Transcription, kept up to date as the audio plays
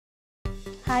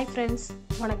Hi friends,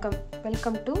 வணக்கம்.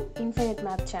 Welcome to Infinite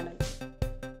Math Channel.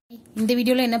 இந்த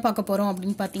வீடியோல என்ன பார்க்க போறோம்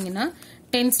அப்படினு பாத்தீங்கன்னா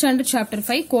 10th standard chapter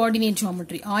 5 coordinate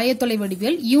geometry ஆயத்தொலை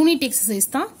வடிவியல் யூனிட்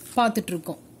எக்ஸர்சைஸ் தான் பார்த்துட்டு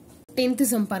இருக்கோம். 10th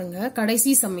சம் பாருங்க,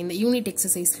 கடைசி சம் இந்த யூனிட்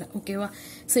எக்ஸர்சைஸ்ல. ஓகேவா?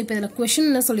 சோ இப்போ இதுல क्वेश्चन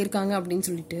என்ன சொல்லிருக்காங்க அப்படினு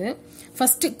சொல்லிட்டு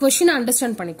ஃபர்ஸ்ட் क्वेश्चन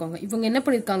அண்டர்ஸ்டாண்ட் பண்ணிக்கோங்க. இவங்க என்ன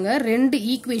பண்ணிருக்காங்க, ரெண்டு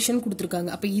ஈக்குவேஷன் கொடுத்திருக்காங்க.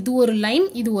 அப்ப இது ஒரு லைன்,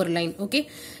 இது ஒரு லைன். ஓகே?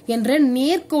 என்ற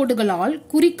நேர்கோடுகளால்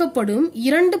குறிக்கப்படும்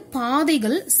இரண்டு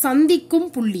பாதைகள் சந்திக்கும்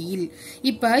புள்ளியில்.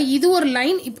 இப்ப இது ஒரு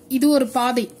லைன், இது ஒரு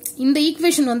பாதை. இந்த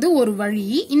ஈக்குவேஷன் வந்து ஒரு வழி,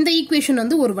 இந்த ஈக்குவேஷன்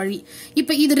வந்து ஒரு வழி.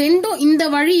 இப்ப இது ரெண்டும், இந்த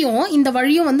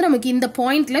வழியும் வந்து நமக்கு இந்த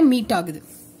பாயிண்ட்ல மீட் ஆகுது.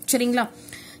 சரிங்களா?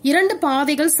 இரண்டு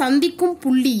பாதைகள் சந்திக்கும்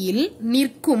புள்ளியில்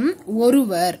நிற்கும்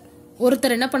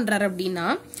ஒருத்தர் என்ன பண்றாரு அப்படின்னா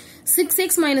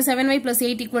 6x - 7y +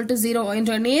 8 = 0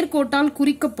 என்ற நேர்கோட்டால்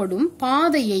குறிக்கப்படும்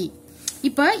பாதையை,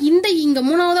 இப்ப இங்க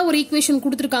மூணாவதா ஒரு ஈக்குவேஷன்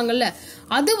கொடுத்திருக்காங்கல்ல,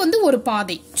 அது வந்து ஒரு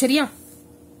பாதை. சரியா?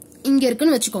 இங்க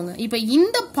இருக்குன்னு வச்சுக்கோங்க. இப்ப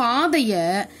இந்த பாதைய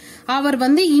அவர்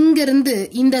வந்து இங்க இருந்து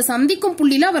இந்த சந்திக்கும்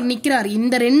புள்ளியில அவர் நிக்கிறாரு.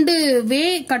 இந்த ரெண்டு வே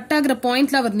கட் ஆகுற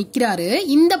பாயிண்ட்ல அவர் நிக்கிறாரு.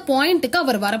 இந்த பாயிண்ட்டுக்கு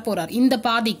அவர் வரப்போறார். இந்த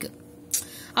பாதைக்கு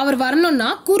அவர் வரணும்னா,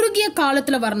 குறுகிய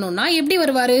காலத்துல வரணும்னா எப்படி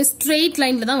வருவாரு? ஸ்ட்ரெயிட்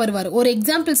லைன்ல தான் வருவாரு. ஒரு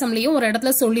எக்ஸாம்பிள் சம்லயும் ஒரு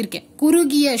இடத்துல சொல்லிருக்கேன்,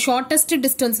 குறுகிய ஷார்டஸ்ட்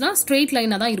டிஸ்டன்ஸ்னா ஸ்ட்ரெயிட்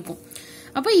லைனா தான் இருக்கும்.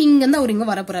 அப்ப இங்க இருந்து அவர் இங்க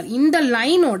வரப்போறாரு. இந்த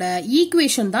லைனோட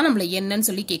ஈக்குவேஷன் தான் நம்மள என்னன்னு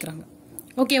சொல்லி கேக்குறாங்க.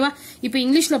 ஓகேவா? இப்ப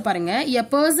இங்கிலீஷ்ல பாருங்க, a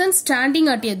person standing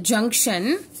at a junction,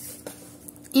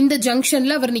 இந்த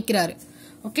ஜங்ஷன்ல அவர் நிக்கிறாரு.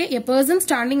 Okay? a person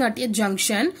standing at a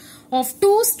junction of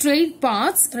two straight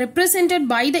paths represented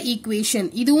by the equation.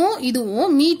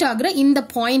 இதுவும் மீட் ஆகுற இந்த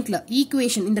பாயிண்ட்ல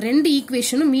ஈக்குவேஷன், இந்த ரெண்டு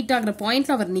ஈக்குவேஷனும் மீட் ஆகுற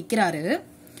பாயிண்ட்ல அவர் நிக்கிறாரு.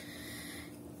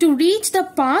 To reach the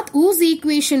path whose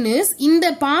equation is, இந்த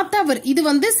path அவர், இது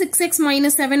வந்து 6x -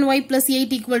 7y +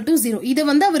 8 = 0. இது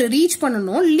வந்து அவர் ரீச்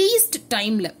பண்ணணும் லீஸ்ட்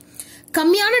டைம்ல.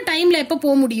 கம்மியான டைம்ல எப்ப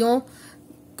போக முடியும்?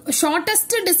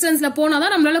 ஷார்டஸ்ட் டிஸ்டன்ஸ்ல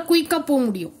போனாதான் நம்மளால குயிக்கா போக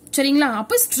முடியும். சரிங்களா?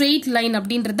 அப்ப ஸ்ட்ரெயிட் லைன்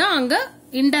அப்படின்றத அங்க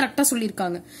இன்டைரக்டா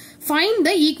சொல்லிருக்காங்க. Find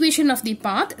the equation of the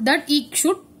path that he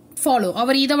should follow.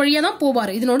 அவர் இத வழியா தான்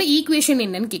போவாரு. இதனோட ஈக்குவேஷன்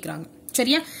என்னன்னு கேக்குறாங்க.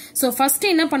 சரியா? சோ ஃபர்ஸ்ட்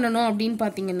என்ன பண்ணணும் அப்படின்னு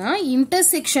பாத்தீங்கன்னா,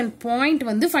 இன்டர்செக்ஷன் பாயிண்ட்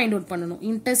வந்து ஃபைண்ட் அவுட் பண்ணணும்.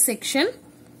 இன்டர்செக்ஷன்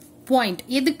பாயிண்ட்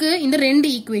எதுக்கு? இந்த ரெண்டு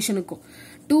ஈக்குவேஷனுக்கும்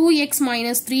 2x -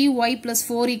 3y +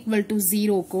 4 =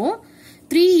 0க்கும்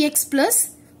 3x +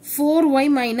 4y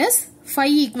 -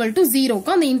 5 =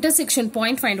 0க்கும் அந்த இன்டர்செக்ஷன்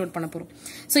பாயிண்ட் ஃபைண்ட் அவுட் பண்ண போறோம்.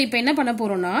 சோ இப்போ என்ன பண்ண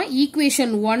போறோம்னா,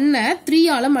 ஈக்குவேஷன் 1 3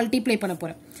 ஆல மல்டிப்ளை பண்ண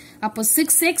போறேன். அப்போ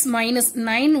 6x -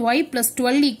 9y +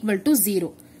 12 = 0.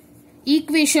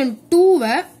 ஈக்குவேஷன் 2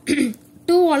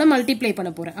 2 ஆல மல்டிப்ளை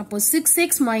பண்ண போறேன். அப்போ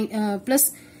 6x +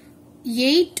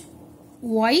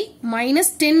 8y -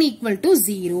 10 =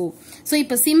 0. சோ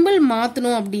இப்போ சிம்பிள்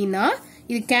மாத்தணும் அப்படின்னா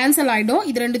இது கேன்சல் ஆயிடும்.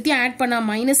 இது ரெண்டுத்தையும் ஆட் பண்ணா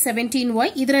 -17y,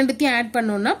 இது ரெண்டுத்தையும் ஆட்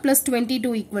பண்ணோம்னா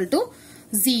 +22 =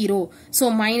 0. சோ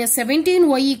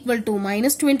 -17y =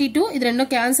 -22, இது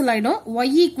ரெண்டும் கேன்சல் ஆயிடும். y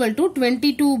 =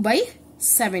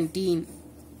 22/17.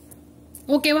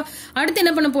 ஓகேவா? அடுத்து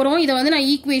என்ன பண்ண போறோம், இத வந்து நான்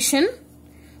ஈக்குவேஷன்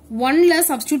 1ல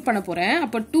சப்ஸ்டிட்யூட் பண்ண போறேன்.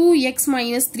 அப்ப 2x -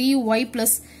 3y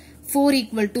 + 4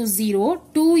 = 0.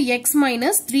 2x -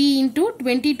 3 ×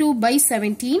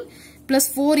 22/17 +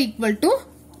 4 =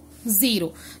 0.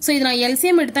 சோ இது நான்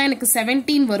LCM எடுத்தா எனக்கு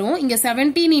 17 வரும். இங்க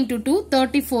 17 × 2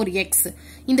 34x.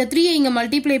 இந்த 3 இங்க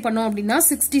மல்டிப்ளை பண்ணோம் அப்படின்னா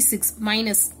 66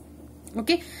 மைனஸ்.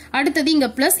 ஓகே? அடுத்தது இங்க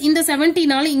பிளஸ், இந்த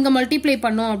 17 ஆல இங்க மல்டிப்ளை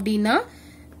பண்ணோம் அப்படின்னா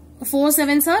 4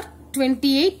 7s are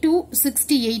 28 to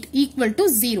 68 =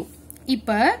 0. இப்ப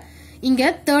இங்க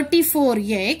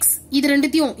 34x, இது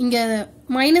ரெண்டுத்தையும் இங்க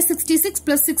 -66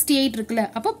 + 68 இருக்குல்ல,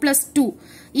 அப்ப +2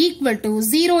 =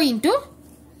 0 ×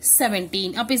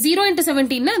 17. அப்ப 0 ×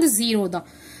 17 அது 0 தான்.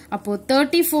 அப்போ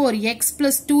 34x +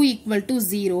 2 =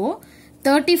 0.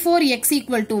 34x =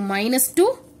 -2,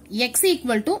 x =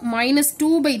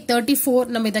 -2/34.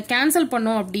 நம்ம இத கேன்சல்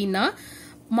பண்ணோம் அப்படின்னா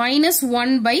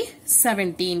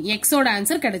 -1/17. x ஓட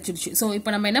ஆன்சர் கிடைச்சிருச்சு. சோ இப்போ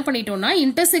நம்ம என்ன பண்ணிட்டோம்னா,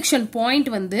 இன்டர்செக்ஷன் பாயிண்ட்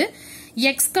வந்து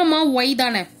x, y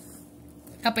தானே.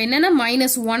 அப்ப என்னன்னா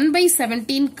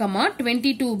 -1/17,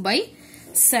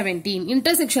 22/17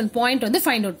 இன்டர்செக்ஷன் பாயிண்ட் வந்து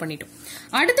ஃபைண்ட் அவுட் பண்ணிட்டோம்.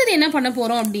 அடுத்தது என்ன பண்ண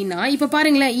போறோம் அப்படின்னா, இப்ப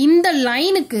பாருங்களேன், இந்த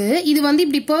லைனுக்கு இது வந்து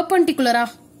இப்படி பெர்பெண்டிகுலரா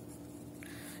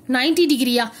 90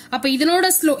 டிகிரியா. அப்ப இதனோட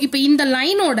இப்ப இந்த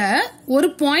லைனோட ஒரு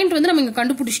பாயிண்ட் வந்து நம்ம இங்க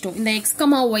கண்டுபிடிச்சிட்டோம், இந்த x,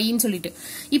 y ன்னு சொல்லிட்டு.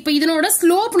 இப்ப இதனோட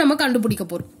ஸ்லோப் நம்ம கண்டுபிடிக்க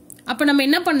போறோம். அப்ப நம்ம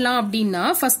என்ன பண்ணலாம் அப்படின்னா,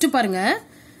 ஃபர்ஸ்ட் பாருங்க,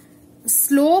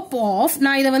 ஸ்லோப் ஆஃப்,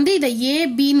 நான் இத வந்து இத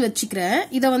AB ன்னு வச்சுக்கிறேன்,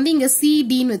 இத வந்து இங்க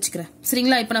CD ன்னு வச்சுக்கிறேன்.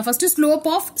 சரிங்களா? இப்ப நான் ஃபர்ஸ்ட் ஸ்லோப்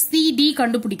ஆஃப் CD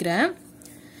கண்டுபிடிக்கிறேன்.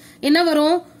 என்ன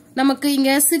வரும் நமக்கு? இங்க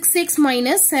 6x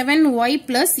 - 7y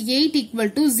 + 8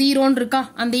 = 0 இருக்கா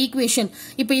அந்த ஈக்குவேஷன்.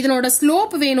 இப்ப இதனோட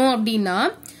ஸ்லோப் வேணும் அப்படின்னா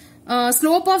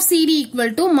slope of CD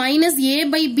equal to minus A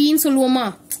by பின்னு சொல்லுவோமா?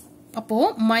 அப்போ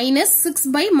மைனஸ்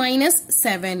 6 பை மைனஸ்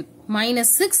 7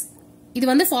 மைனஸ் 6 இது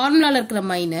வந்து ஃபார்முலால இருக்கிற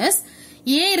மைனஸ்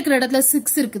ஏ இருக்கிற இடத்துல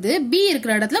 6 இருக்குது, பி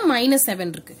இருக்கிற இடத்துல மைனஸ் 7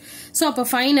 இருக்கு. சோ அப்ப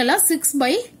ஃபைனலா 6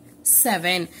 பை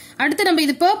 7. அடுத்து நம்ம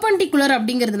இது பெர்பெண்டிகுலர்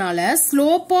அப்படிங்கிறதுனால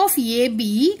slope of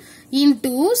AB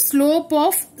into slope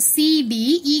of CD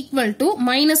equal to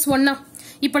minus 1.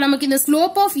 இப்ப நமக்கு இந்த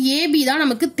ஸ்லோப் ஆஃப் ஏபி தான்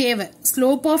நமக்கு தேவை.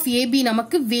 ஸ்லோப் ஆஃப் ஏபி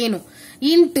நமக்கு வேணும்.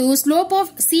 இன்டு ஸ்லோப்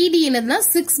ஆஃப் சிடி என்னதுன்னா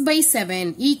 6 பை 7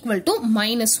 ஈக்குவல் டு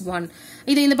மைனஸ் 1.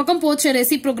 இது இந்த பக்கம் போச்சு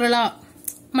ரெசிப்ரோகலா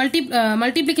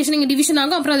மல்டிப்ளிகேஷன் இங்க டிவிஷன்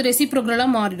ஆகும், அப்புறம் அது ரெசிப்ரோகலா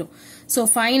மாறிடும். சோ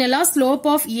ஃபைனலா slope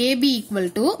of AB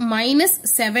equal to minus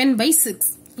 7 by 6.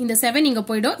 இந்த 7 இங்க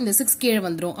போயிடும், இந்த 6 கீழே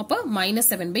வந்துடும். அப்ப மைனஸ்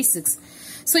 7 பை 6.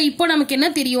 சோ இப்போ நமக்கு என்ன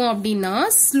தெரியும் அப்படின்னா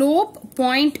ஸ்லோப்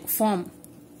பாயிண்ட் ஃபார்ம்.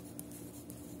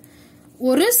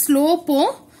 ஒரு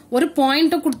ஸ்லோப்பும் ஒரு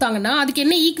பாயிண்ட்டும் கொடுத்தாங்கன்னா அதுக்கு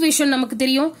என்ன ஈக்குவேஷன் நமக்கு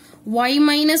தெரியும்? y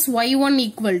minus y1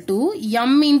 equal to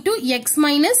m into x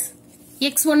minus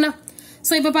x1.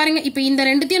 So இப்ப பாருங்க, இப்ப இந்த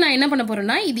ரெண்டுத்தையும் நான் என்ன பண்ண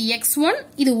போறேன்னா இது x1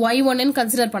 இது y1 ன்னு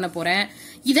கன்சிடர் பண்ண போறேன்.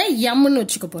 இத m ன்னு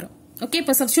வச்சுக்க போறோம். ஓகே,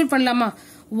 இப்ப சப்ஸ்டிட்யூட் பண்ணலாமா?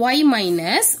 y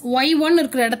minus y1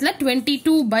 இருக்கிற இடத்துல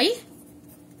 22 by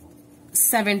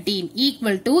 17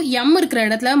 equal to m இருக்கிற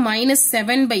இடத்துல minus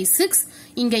 7 by 6.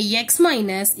 இங்க x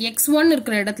minus x1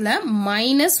 இருக்கிற இடத்துல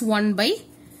minus 1 by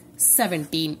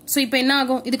 17. சோ இப்போ என்ன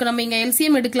ஆகும்? இதுக்கு நம்ம இங்க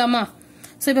LCM எடுக்கலாமா?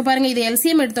 சோ இப்போ பாருங்க, இது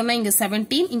LCM எடுத்தோம்னா இங்க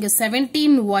 17 இங்க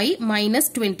 17y minus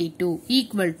 22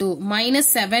 equal to minus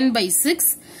 7 by 6.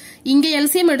 இங்க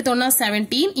LCM எடுத்தோம்னா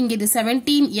 17 இங்க இது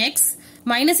 17x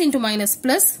minus into minus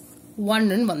plus 1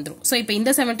 ன்னு வந்துரும். சோ இப்போ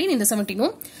இந்த 17 இந்த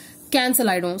 17ம்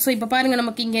கேன்சல் ஆயிடும். சோ இப்போ பாருங்க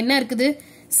நமக்கு இங்க என்ன இருக்குது?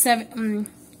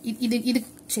 இது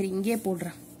சரி இங்கே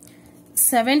போடுறேன்.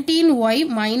 17y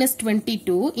minus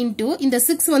 22 into இந்த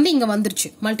 6 வந்து இங்க வந்துருச்சு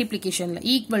மல்டிப்ளிகேஷன்ல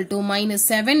equal to minus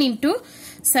 7 into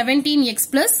 17x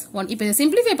plus 1. இப்போ இதை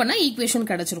சிம்பிளிஃபை பண்ணா ஈக்குவேஷன்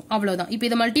கிடைச்சிரும். அவ்வளவுதான். இப்போ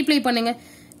இதை மல்டிப்ளை பண்ணுங்க.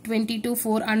 22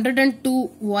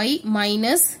 402y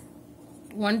minus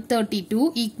 132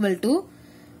 equal to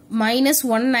minus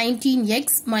 119x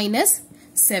minus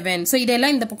 7. so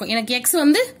இதெல்லாம் இந்த பக்கம் எனக்கு x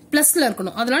வந்து பிளஸ்ல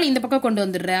இருக்கணும், அதனால இந்த பக்கம் கொண்டு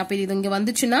வந்துடுறேன். அப்ப இது இங்க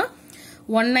வந்துச்சுன்னா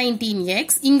 119x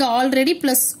இங்க ஆல்ரெடி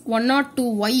பிளஸ்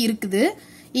 102y இருக்குது,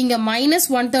 இங்க மைனஸ்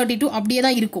 132 அப்படியே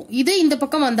தான் இருக்கும். இது இந்த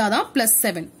பக்கம் வந்தாதான் பிளஸ்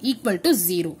 7 ஈக்குவல் டு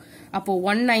 0. அப்போ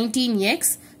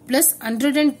 119x plus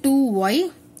 102y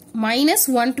minus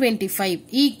 125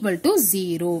 equal to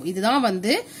 0. இதுதான்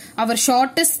வந்து அவர்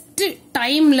ஷார்டஸ்ட்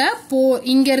டைம்ல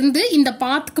இங்க இருந்து இந்த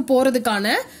பாத்துக்கு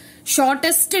போறதுக்கான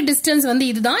ஷார்டஸ்ட் டிஸ்டன்ஸ் வந்து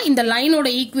இதுதான். இந்த லைனோட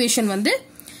ஈக்குவேஷன் வந்து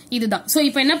இதுதான். சோ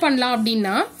இப்போ என்ன பண்ணலாம்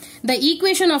அப்படின்னா the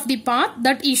equation of the path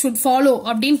that he should follow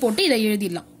அப்படின்னு போட்டு இதை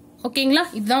எழுதிடலாம். ஓகேங்களா?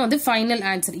 இதுதான் வந்து ஃபைனல்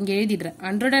ஆன்சர். இங்க எழுதிடுறேன்.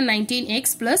 119x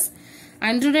plus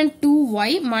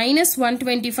 102y minus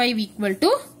 125 equal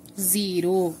to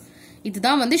 0.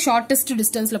 இதுதான் வந்து ஷார்டஸ்ட்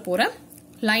டிஸ்டன்ஸ்ல போற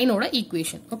லைனோட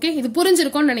ஈக்குவேஷன். ஓகே, இது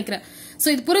புரிஞ்சிருக்கும்னு நினைக்கிறேன். சோ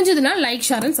இது புரிஞ்சதுன்னா லைக்,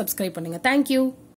 ஷேர் அண்ட் சப்ஸ்கிரைப் பண்ணுங்க. தேங்க்யூ.